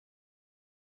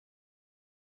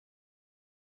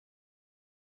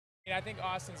I think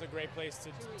Austin's a great place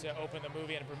to open the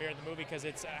movie and premiere the movie because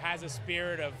it has a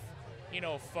spirit of,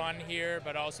 fun here,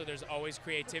 but also there's always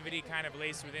creativity kind of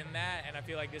laced within that, and I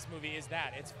feel like this movie is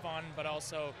that. It's fun, but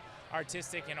also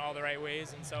artistic in all the right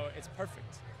ways, and so it's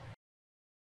perfect.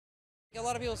 A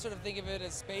lot of people sort of think of it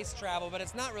as space travel, but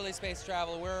it's not really space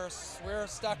travel. We're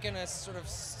stuck in a sort of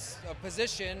a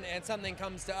position, and something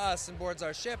comes to us and boards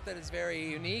our ship that is very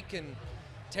unique and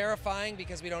terrifying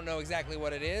because we don't know exactly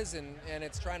what it is, and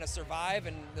it's trying to survive,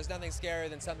 and there's nothing scarier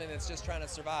than something that's just trying to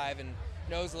survive and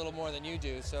knows a little more than you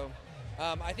do. So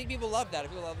I think people love that.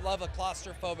 People love a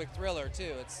claustrophobic thriller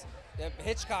too.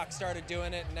 Hitchcock started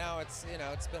doing it, and now it's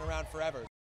been around forever.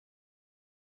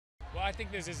 Well, I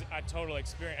think this is a total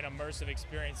experience, an immersive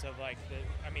experience of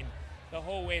the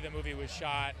whole way the movie was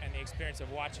shot and the experience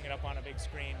of watching it up on a big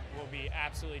screen will be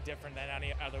absolutely different than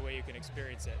any other way you can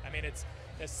experience it. I mean, it's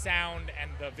the sound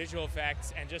and the visual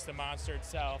effects and just the monster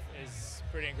itself is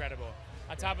pretty incredible.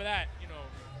 On top of that,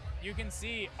 you can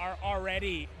see our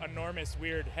already enormous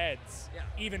weird heads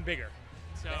even bigger.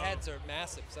 So, the heads are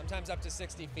massive, sometimes up to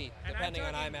 60 feet, depending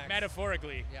on IMAX.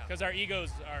 Metaphorically, because our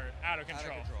egos are out of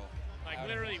control.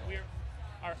 Literally,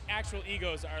 our actual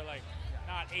egos are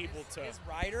not able to. His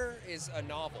Rider is a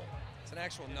novel. It's an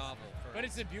actual novel. But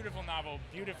it's a beautiful novel,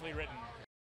 beautifully written.